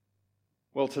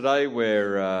Well, today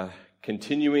we're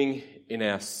continuing in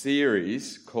our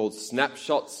series called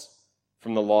Snapshots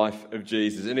from the Life of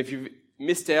Jesus. And if you've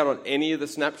missed out on any of the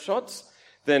snapshots,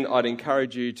 then I'd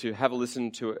encourage you to have a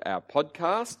listen to our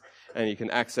podcast, and you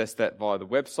can access that via the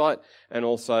website. And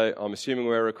also, I'm assuming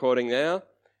we're recording now.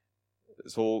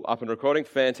 It's all up and recording.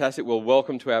 Fantastic. Well,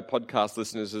 welcome to our podcast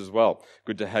listeners as well.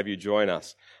 Good to have you join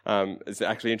us. It's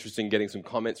actually interesting getting some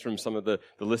comments from some of the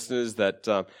listeners that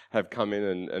have come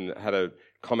in and had a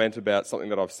comment about something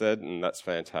that I've said, and that's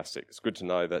fantastic. It's good to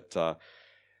know that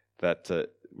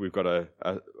we've got a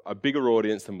bigger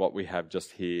audience than what we have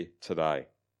just here today.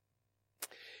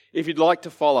 If you'd like to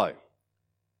follow,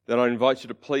 then I invite you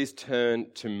to please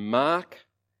turn to Mark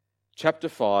chapter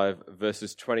 5,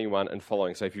 verses 21 and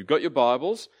following. So if you've got your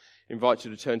Bibles, I invite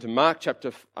you to turn to Mark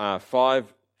chapter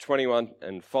 5, 21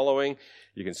 and following.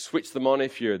 You can switch them on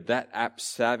if you're that app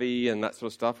savvy and that sort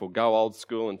of stuff, or go old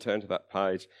school and turn to that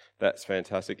page. That's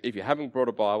fantastic. If you haven't brought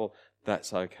a Bible,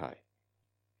 that's okay.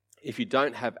 If you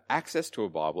don't have access to a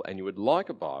Bible and you would like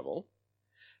a Bible,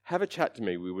 have a chat to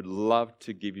me. We would love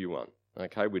to give you one.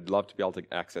 Okay, we'd love to be able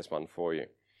to access one for you.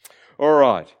 All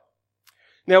right.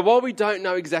 Now, while we don't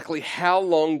know exactly how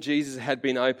long Jesus had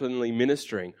been openly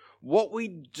ministering, what we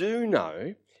do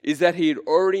know is that he had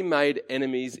already made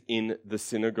enemies in the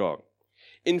synagogue.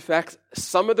 In fact,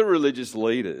 some of the religious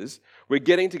leaders were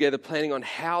getting together planning on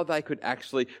how they could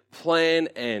actually plan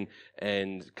and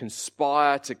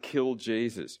conspire to kill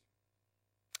Jesus.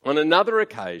 On another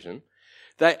occasion,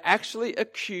 they actually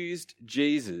accused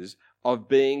Jesus of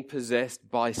being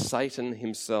possessed by Satan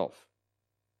himself.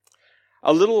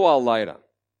 A little while later,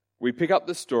 we pick up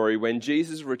the story when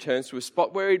Jesus returns to a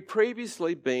spot where he'd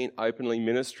previously been openly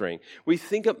ministering. We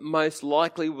think it most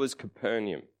likely was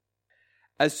Capernaum.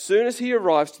 As soon as he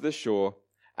arrives to the shore,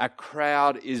 a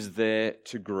crowd is there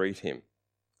to greet him.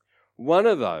 One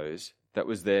of those that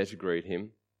was there to greet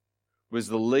him was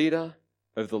the leader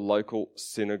of the local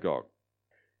synagogue.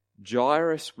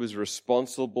 Jairus was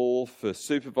responsible for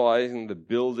supervising the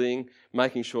building,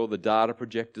 making sure the data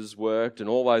projectors worked and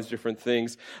all those different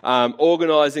things,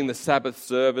 organising the Sabbath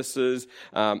services,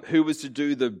 who was to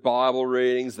do the Bible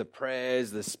readings, the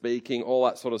prayers, the speaking, all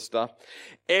that sort of stuff.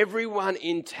 Everyone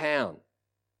in town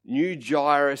knew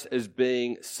Jairus as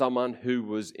being someone who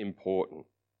was important.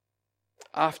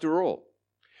 After all,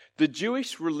 the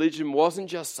Jewish religion wasn't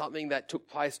just something that took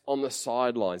place on the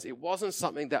sidelines. It wasn't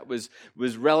something that was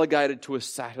relegated to a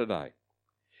Saturday.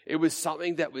 It was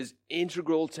something that was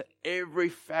integral to every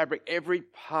fabric, every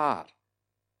part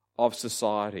of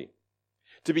society.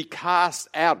 To be cast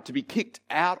out, to be kicked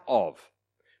out of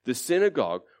the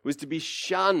synagogue was to be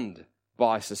shunned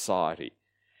by society.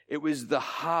 It was the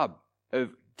hub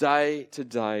of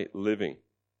day-to-day living.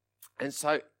 And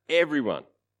so everyone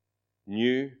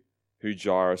knew who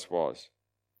Jairus was.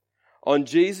 On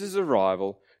Jesus'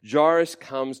 arrival, Jairus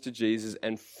comes to Jesus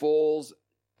and falls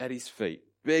at his feet,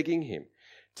 begging him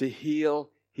to heal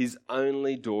his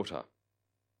only daughter,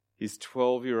 his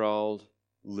 12-year-old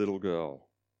little girl.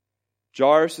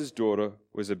 Jairus' daughter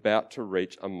was about to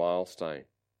reach a milestone,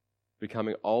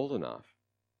 becoming old enough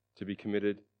to be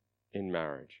committed in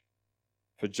marriage.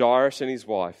 For Jairus and his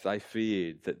wife, they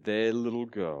feared that their little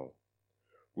girl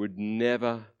would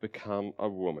never become a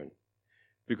woman,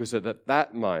 because at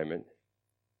that moment,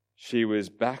 she was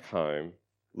back home,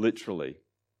 literally,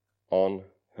 on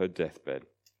her deathbed.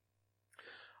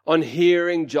 On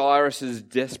hearing Jairus'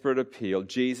 desperate appeal,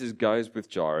 Jesus goes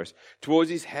with Jairus towards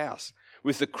his house,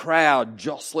 with the crowd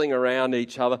jostling around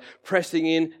each other, pressing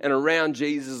in and around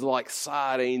Jesus like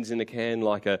sardines in a can,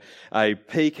 like a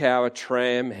peak hour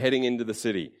tram heading into the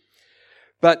city.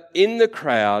 But in the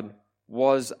crowd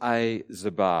was a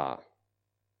Zabar,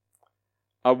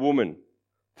 a woman,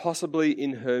 possibly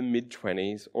in her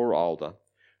mid-20s or older,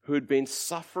 who had been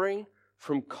suffering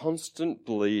from constant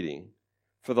bleeding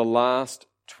for the last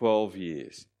 12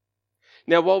 years.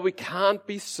 Now, while we can't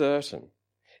be certain,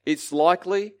 it's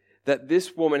likely that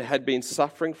this woman had been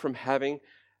suffering from having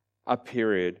a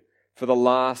period for the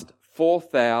last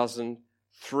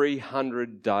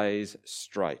 4,300 days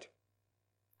straight.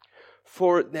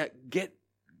 Now, get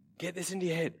this into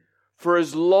your head. For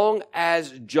as long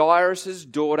as Jairus'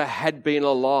 daughter had been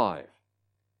alive,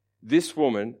 this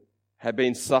woman had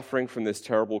been suffering from this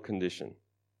terrible condition.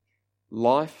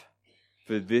 Life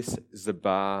for this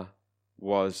Zabar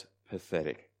was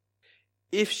pathetic.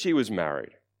 If she was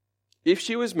married,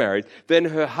 then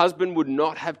her husband would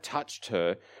not have touched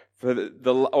her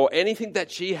or anything that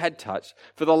she had touched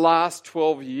for the last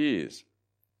 12 years.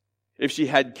 If she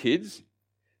had kids,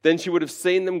 then she would have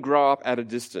seen them grow up at a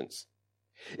distance.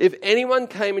 If anyone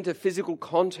came into physical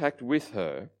contact with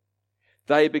her,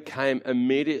 they became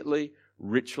immediately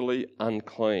ritually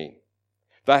unclean.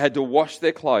 They had to wash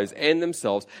their clothes and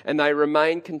themselves, and they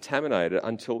remained contaminated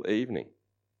until evening.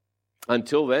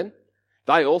 Until then,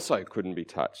 they also couldn't be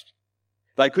touched.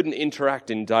 They couldn't interact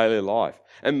in daily life.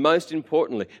 And most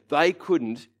importantly, they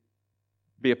couldn't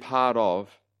be a part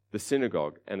of the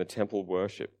synagogue and the temple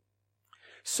worship.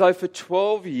 So for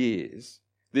 12 years,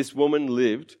 this woman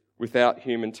lived without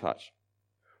human touch,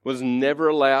 was never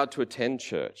allowed to attend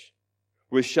church,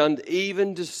 was shunned,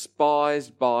 even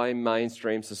despised by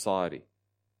mainstream society.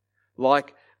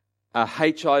 Like a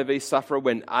HIV sufferer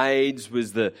when AIDS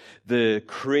was the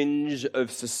cringe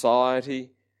of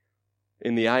society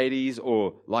in the 80s,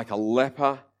 or like a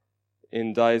leper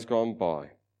in days gone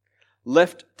by.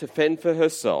 Left to fend for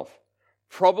herself,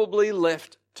 probably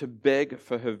left to beg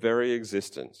for her very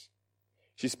existence.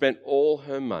 She spent all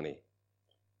her money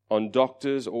on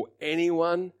doctors or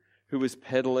anyone who was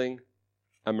peddling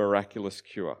a miraculous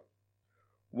cure.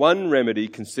 One remedy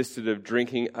consisted of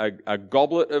drinking a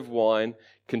goblet of wine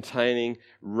containing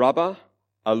rubber,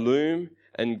 alum,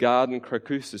 and garden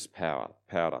crocus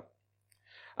powder.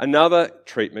 Another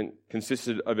treatment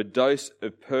consisted of a dose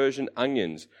of Persian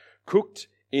onions cooked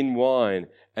in wine,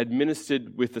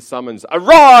 administered with the summons,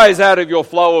 "Arise out of your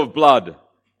flow of blood."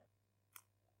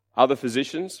 Other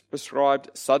physicians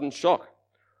prescribed sudden shock,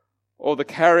 or the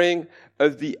carrying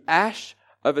of the ash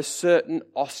of a certain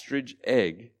ostrich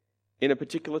egg in a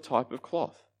particular type of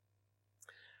cloth.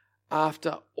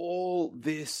 After all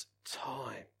this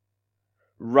time,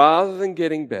 rather than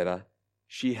getting better,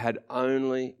 she had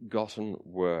only gotten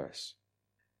worse.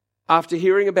 After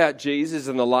hearing about Jesus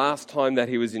and the last time that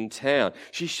he was in town,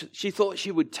 she thought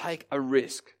she would take a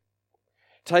risk.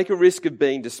 Take a risk of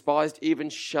being despised, even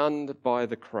shunned by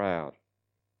the crowd,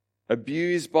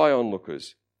 abused by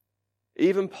onlookers,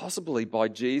 even possibly by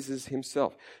Jesus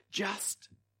himself, just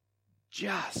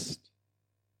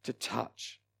to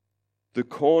touch the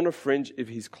corner fringe of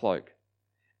his cloak,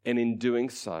 and in doing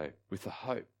so, with the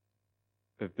hope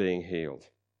of being healed.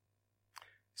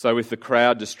 So with the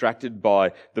crowd distracted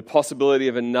by the possibility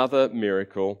of another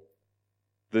miracle,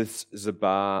 this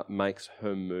Zabar makes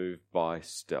her move by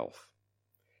stealth.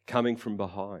 Coming from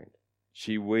behind,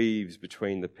 she weaves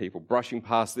between the people, brushing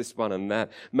past this one and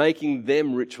that, making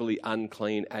them ritually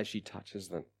unclean as she touches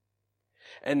them.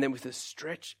 And then with a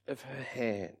stretch of her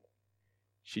hand,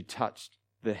 she touched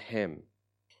the hem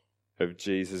of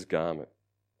Jesus' garment.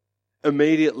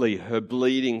 Immediately, her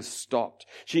bleeding stopped.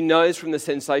 She knows from the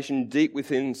sensation deep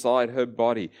within inside her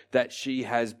body that she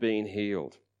has been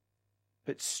healed.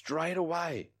 But straight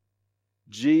away,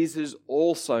 Jesus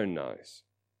also knows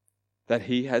that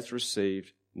he has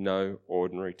received no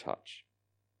ordinary touch.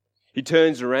 He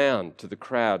turns around to the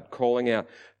crowd, calling out,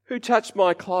 "Who touched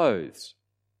my clothes?"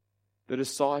 The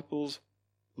disciples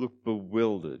look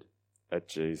bewildered at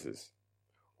Jesus.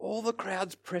 All the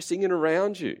crowd's pressing in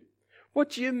around you.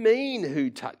 "What do you mean, who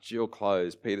touched your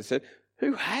clothes?" Peter said.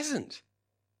 "Who hasn't?"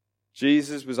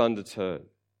 Jesus was undeterred.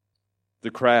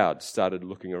 The crowd started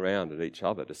looking around at each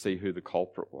other to see who the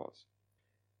culprit was.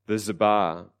 The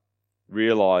Zabar,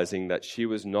 realizing that she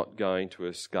was not going to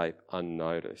escape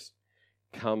unnoticed,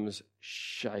 comes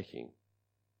shaking,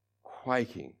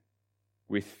 quaking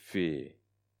with fear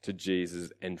to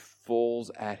Jesus and falls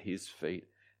at his feet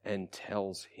and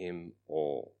tells him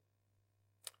all.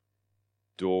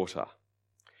 "Daughter."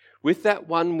 With that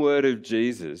one word of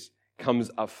Jesus comes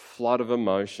a flood of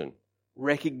emotion,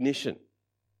 recognition,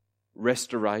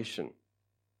 restoration,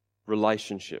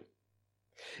 relationship.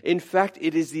 In fact,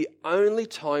 it is the only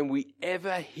time we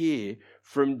ever hear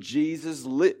from Jesus'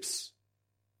 lips,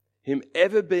 him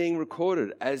ever being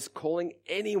recorded as calling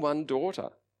anyone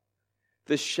daughter.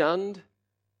 The shunned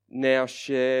now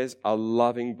shares a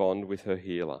loving bond with her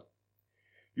healer.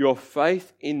 "Your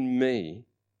faith in me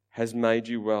has made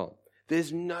you well.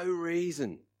 There's no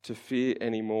reason to fear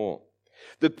anymore.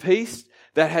 The peace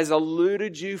that has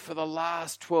eluded you for the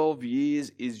last 12 years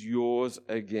is yours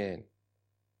again."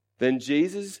 Then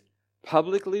Jesus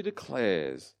publicly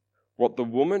declares what the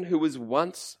woman who was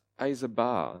once a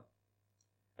Zabar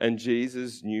and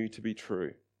Jesus knew to be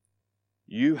true.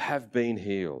 You have been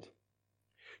healed.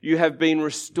 You have been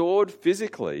restored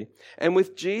physically, and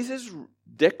with Jesus'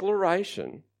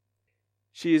 declaration,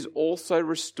 she is also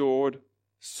restored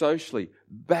socially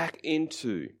back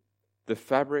into the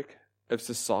fabric of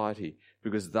society,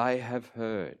 because they have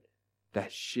heard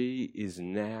that she is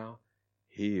now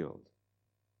healed.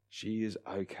 She is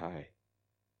okay.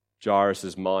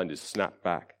 Jairus' mind is snapped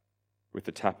back with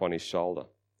the tap on his shoulder.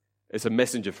 It's a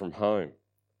messenger from home.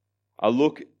 A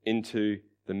look into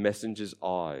the messenger's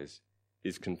eyes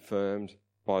is confirmed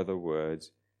by the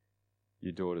words,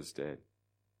 "Your daughter's dead."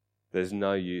 There's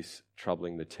no use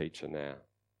troubling the teacher now.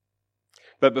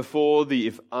 But before the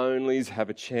if-onlys have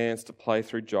a chance to play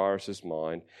through Jairus'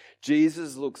 mind,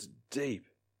 Jesus looks deep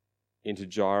into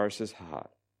Jairus'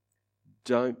 heart.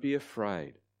 Don't be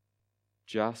afraid.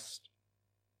 Just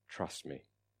trust me.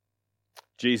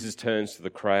 Jesus turns to the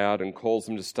crowd and calls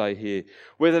them to stay here.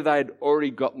 Whether they'd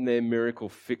already gotten their miracle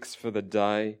fix for the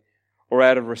day or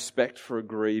out of respect for a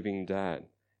grieving dad,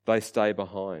 they stay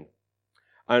behind.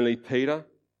 Only Peter,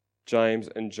 James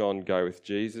and John go with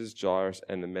Jesus, Jairus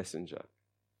and the messenger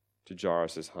to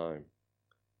Jairus' home.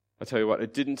 I tell you what,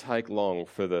 it didn't take long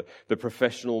for the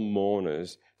professional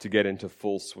mourners to get into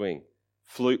full swing.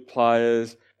 Flute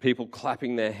players, people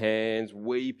clapping their hands,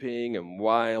 weeping and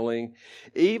wailing.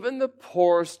 Even the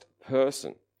poorest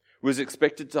person was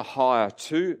expected to hire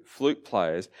 2 flute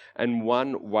players and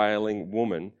 1 wailing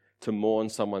woman to mourn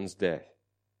someone's death.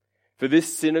 For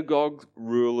this synagogue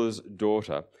ruler's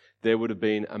daughter, there would have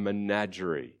been a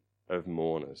menagerie of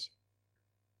mourners.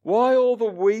 Why all the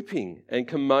weeping and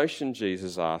commotion,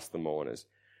 Jesus asked the mourners.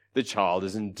 The child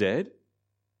isn't dead,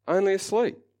 only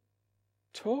asleep.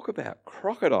 Talk about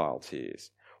crocodile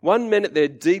tears. One minute they're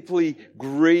deeply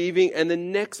grieving and the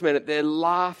next minute they're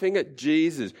laughing at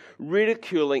Jesus,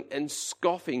 ridiculing and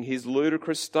scoffing his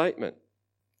ludicrous statement.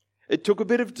 It took a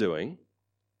bit of doing,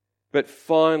 but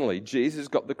finally Jesus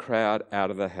got the crowd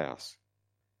out of the house.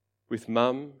 With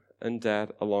Mum and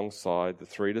Dad alongside the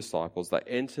 3 disciples, they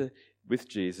enter with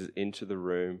Jesus into the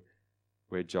room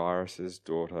where Jairus'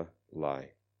 daughter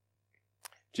lay.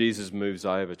 Jesus moves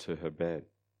over to her bed,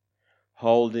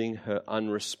 holding her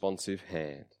unresponsive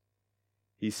hand.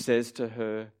 He says to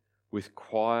her with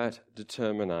quiet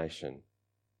determination,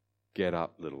 "Get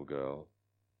up, little girl."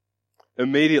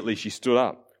 Immediately she stood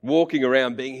up, walking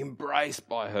around being embraced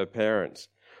by her parents.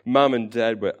 Mum and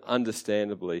Dad were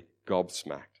understandably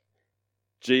gobsmacked.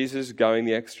 Jesus, going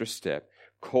the extra step,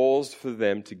 calls for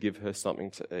them to give her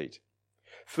something to eat.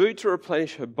 Food to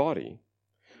replenish her body,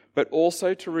 but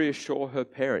also to reassure her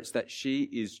parents that she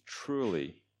is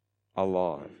truly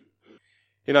alive.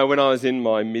 You know, when I was in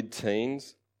my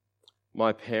mid-teens,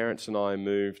 my parents and I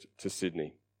moved to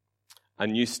Sydney. A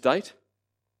new state,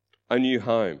 a new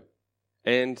home,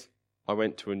 and I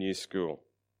went to a new school.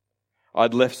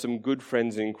 I'd left some good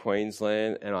friends in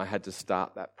Queensland and I had to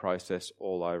start that process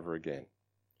all over again.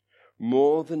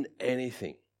 More than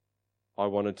anything, I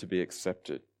wanted to be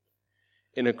accepted.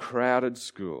 In a crowded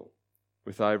school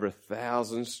with over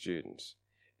 1,000 students,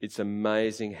 it's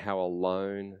amazing how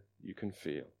alone you can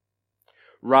feel.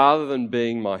 Rather than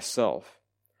being myself,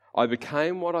 I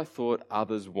became what I thought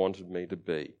others wanted me to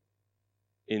be.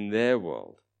 In their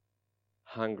world,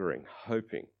 hungering,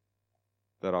 hoping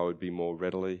that I would be more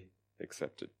readily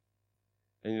accepted.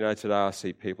 And you know, today I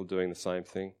see people doing the same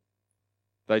thing.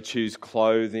 They choose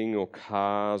clothing or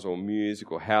cars or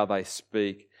music or how they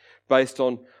speak based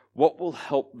on what will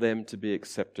help them to be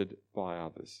accepted by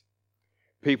others.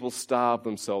 People starve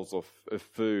themselves of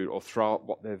food or throw up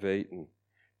what they've eaten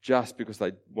just because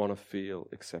they want to feel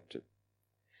accepted.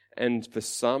 And for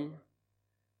some,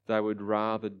 they would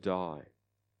rather die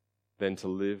than to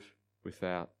live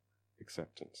without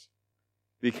acceptance.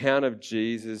 The account of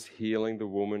Jesus healing the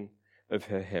woman of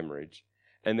her hemorrhage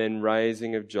and then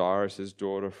raising of Jairus'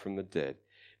 daughter from the dead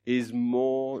is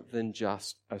more than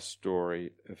just a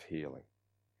story of healing.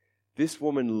 This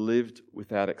woman lived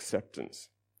without acceptance.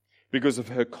 Because of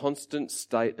her constant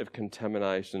state of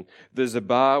contamination, the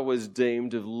Zabar was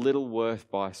deemed of little worth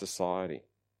by society.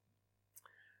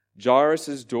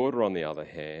 Jairus' daughter, on the other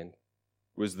hand,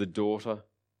 was the daughter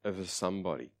of a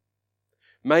somebody.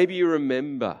 Maybe you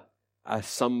remember a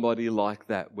somebody like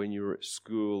that when you were at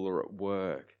school or at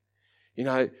work. You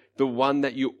know, the one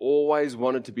that you always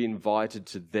wanted to be invited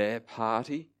to their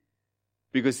party,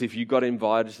 because if you got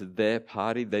invited to their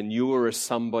party, then you were a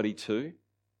somebody too.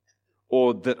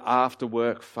 Or that after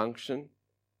work function,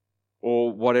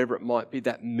 or whatever it might be,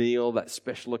 that meal, that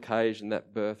special occasion,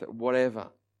 that birthday, whatever.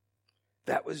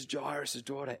 That was Jairus'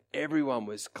 daughter. Everyone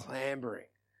was clambering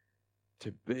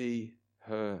to be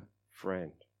her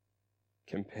friend.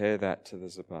 Compare that to the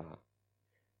Zabar.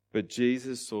 But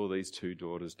Jesus saw these 2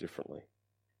 daughters differently.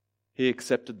 He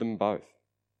accepted them both.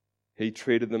 He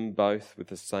treated them both with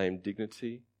the same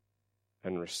dignity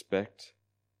and respect,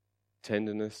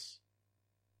 tenderness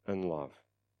and love.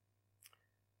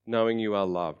 Knowing you are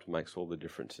loved makes all the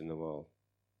difference in the world.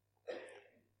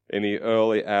 In the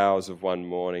early hours of one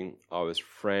morning, I was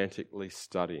frantically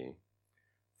studying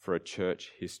for a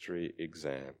church history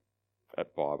exam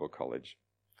at Bible college.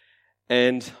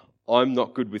 And I'm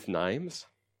not good with names,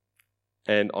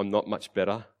 and I'm not much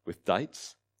better with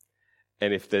dates.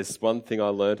 And if there's one thing I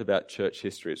learned about church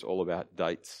history, it's all about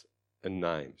dates and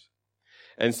names.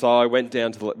 And so I went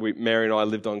down to Mary and I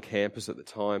lived on campus at the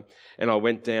time, and I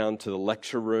went down to the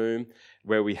lecture room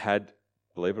where we had,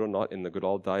 believe it or not, in the good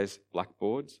old days,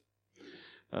 blackboards.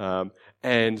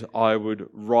 And I would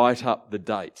write up the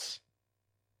dates.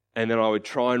 And then I would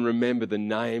try and remember the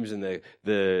names and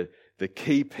the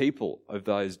key people of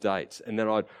those dates. And then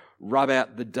I'd rub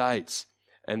out the dates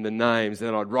and the names. And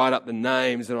then I'd write up the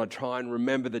names and I'd try and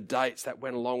remember the dates that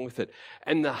went along with it.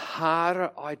 And the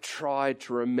harder I tried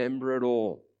to remember it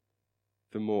all,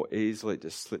 the more easily it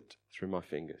just slipped through my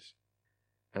fingers.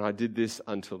 And I did this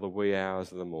until the wee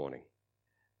hours of the morning.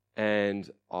 And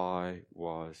I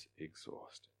was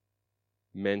exhausted.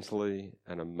 Mentally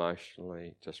and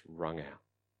emotionally just wrung out.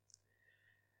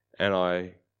 And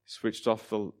I switched off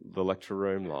the lecture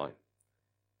room light,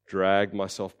 dragged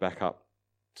myself back up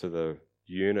to the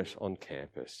unit on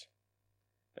campus,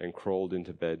 and crawled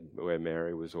into bed where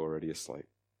Mary was already asleep.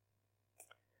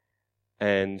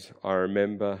 And I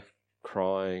remember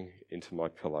crying into my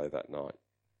pillow that night.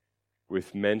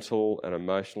 With mental and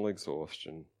emotional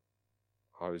exhaustion,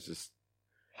 I was just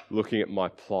looking at my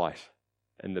plight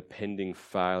and the pending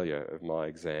failure of my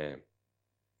exam.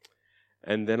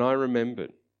 And then I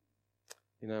remembered,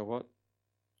 you know what?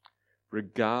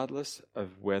 Regardless of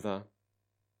whether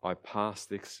I pass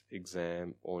this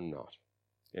exam or not,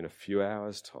 in a few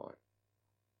hours' time,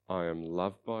 I am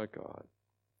loved by God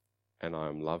and I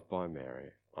am loved by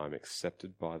Mary. I'm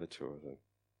accepted by the two of them.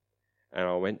 And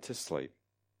I went to sleep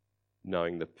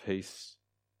knowing the peace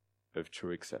of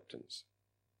true acceptance.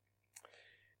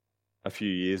 A few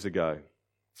years ago,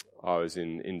 I was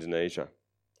in Indonesia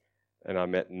and I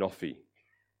met Nofi,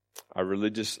 a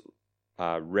religious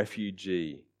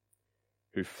refugee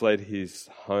who fled his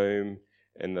home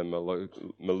in the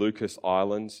Maluku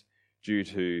Islands due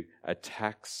to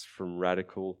attacks from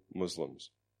radical Muslims.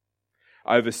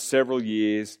 Over several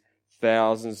years,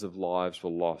 thousands of lives were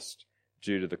lost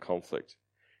due to the conflict.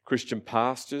 Christian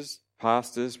pastors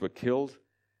were killed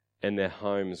and their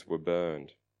homes were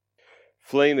burned.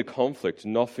 Fleeing the conflict,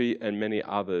 Nofi and many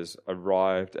others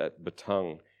arrived at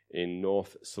Batang in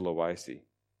North Sulawesi,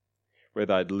 where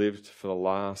they'd lived for the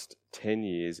last 10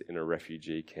 years in a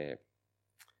refugee camp.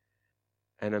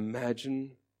 And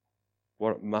imagine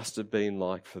what it must have been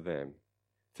like for them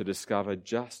to discover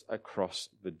just across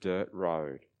the dirt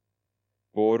road,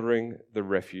 bordering the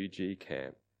refugee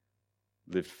camp,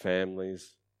 lived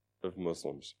families of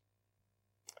Muslims.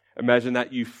 Imagine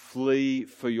that you flee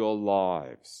for your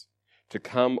lives to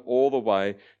come all the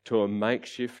way to a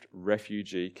makeshift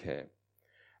refugee camp,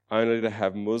 only to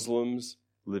have Muslims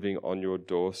living on your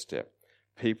doorstep,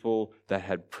 people that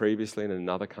had previously in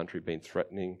another country been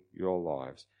threatening your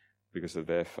lives because of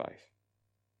their faith.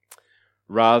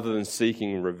 Rather than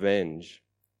seeking revenge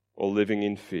or living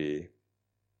in fear,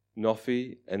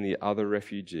 Nofi and the other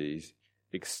refugees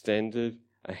extended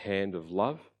a hand of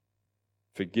love,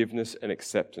 forgiveness and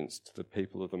acceptance to the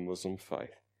people of the Muslim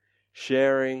faith,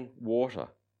 sharing water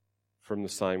from the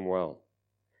same well,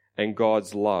 and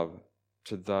God's love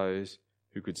to those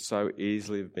who could so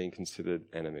easily have been considered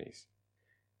enemies.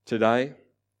 Today,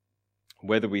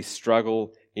 whether we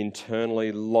struggle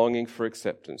internally longing for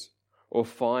acceptance or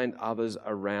find others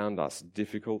around us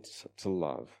difficult to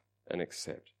love and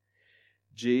accept,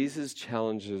 Jesus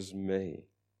challenges me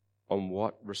on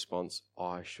what response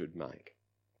I should make.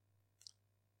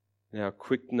 Now, a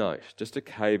quick note, just a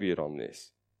caveat on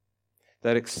this,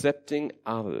 that accepting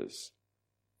others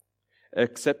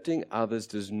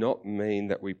does not mean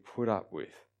that we put up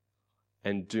with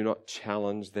and do not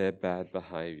challenge their bad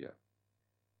behaviour.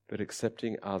 But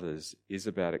accepting others is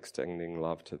about extending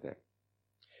love to them.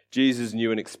 Jesus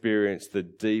knew and experienced the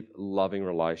deep, loving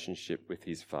relationship with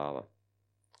his Father.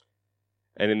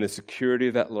 And in the security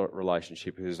of that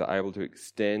relationship, he was able to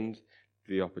extend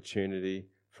the opportunity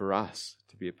for us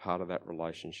to be a part of that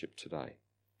relationship today.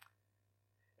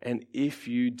 And if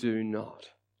you do not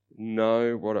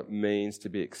know what it means to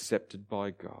be accepted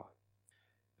by God,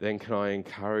 then can I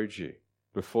encourage you,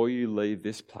 before you leave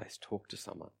this place, talk to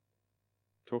someone.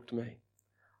 Talk to me.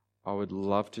 I would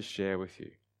love to share with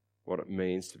you what it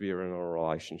means to be in a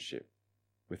relationship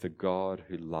with a God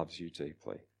who loves you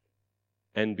deeply.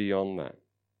 And beyond that,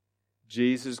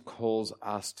 Jesus calls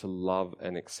us to love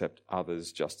and accept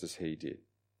others just as he did.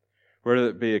 Whether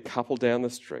it be a couple down the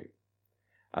street,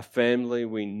 a family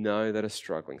we know that are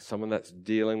struggling, someone that's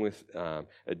dealing with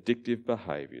addictive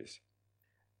behaviours,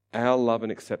 our love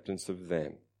and acceptance of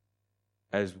them,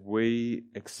 as we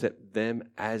accept them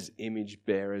as image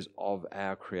bearers of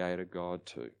our Creator God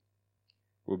too,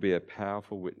 will be a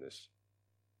powerful witness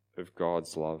of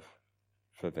God's love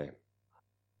for them.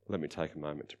 Let me take a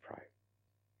moment to pray.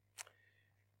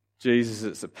 Jesus,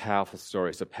 it's a powerful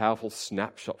story. It's a powerful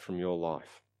snapshot from your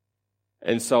life.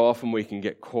 And so often we can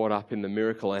get caught up in the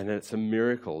miracle, and it's a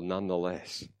miracle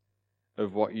nonetheless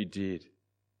of what you did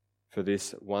for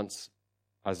this once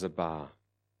as a bar,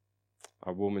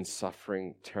 a woman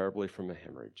suffering terribly from a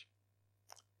hemorrhage,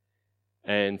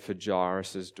 and for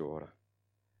Jairus' daughter.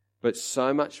 But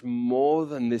so much more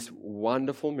than this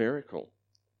wonderful miracle,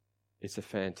 it's a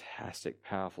fantastic,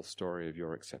 powerful story of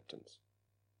your acceptance.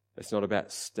 It's not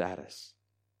about status.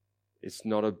 It's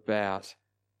not about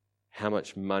how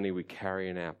much money we carry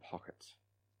in our pockets.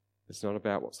 It's not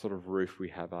about what sort of roof we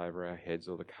have over our heads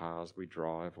or the cars we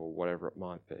drive or whatever it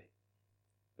might be.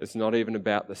 It's not even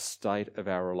about the state of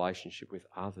our relationship with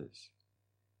others.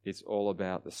 It's all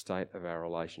about the state of our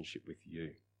relationship with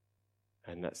you.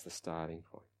 And that's the starting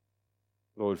point.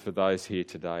 Lord, for those here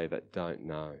today that don't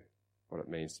know what it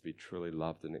means to be truly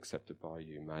loved and accepted by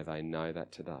you, may they know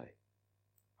that today.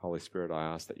 Holy Spirit, I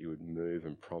ask that you would move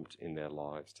and prompt in their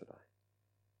lives today.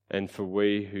 And for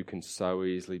we who can so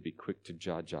easily be quick to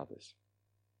judge others,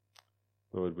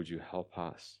 Lord, would you help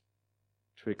us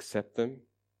to accept them,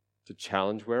 to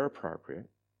challenge where appropriate,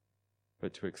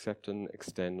 but to accept and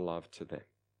extend love to them.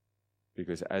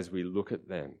 Because as we look at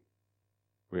them,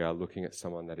 we are looking at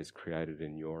someone that is created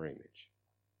in your image.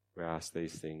 We ask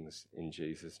these things in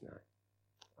Jesus' name.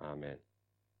 Amen.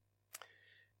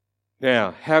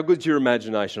 Now, how good's your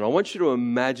imagination? I want you to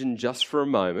imagine just for a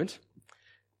moment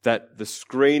that the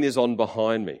screen is on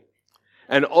behind me.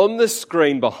 And on the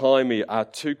screen behind me are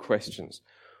two questions.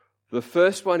 The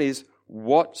first one is,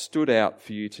 what stood out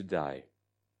for you today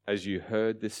as you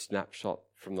heard this snapshot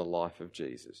from the life of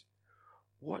Jesus?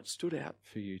 What stood out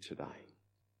for you today?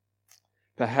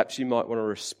 Perhaps you might want to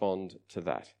respond to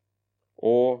that.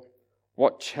 Or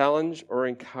what challenge or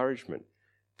encouragement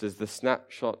does the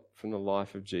snapshot from the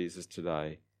life of Jesus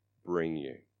today bring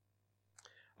you?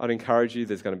 I'd encourage you,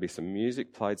 there's going to be some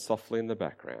music played softly in the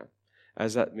background.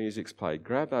 As that music's played,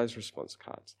 grab those response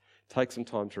cards. Take some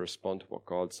time to respond to what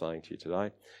God's saying to you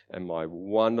today. And my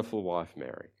wonderful wife,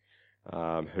 Mary,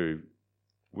 who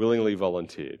willingly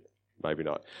volunteered, maybe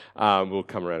not, will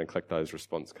come around and collect those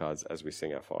response cards as we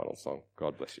sing our final song.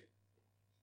 God bless you.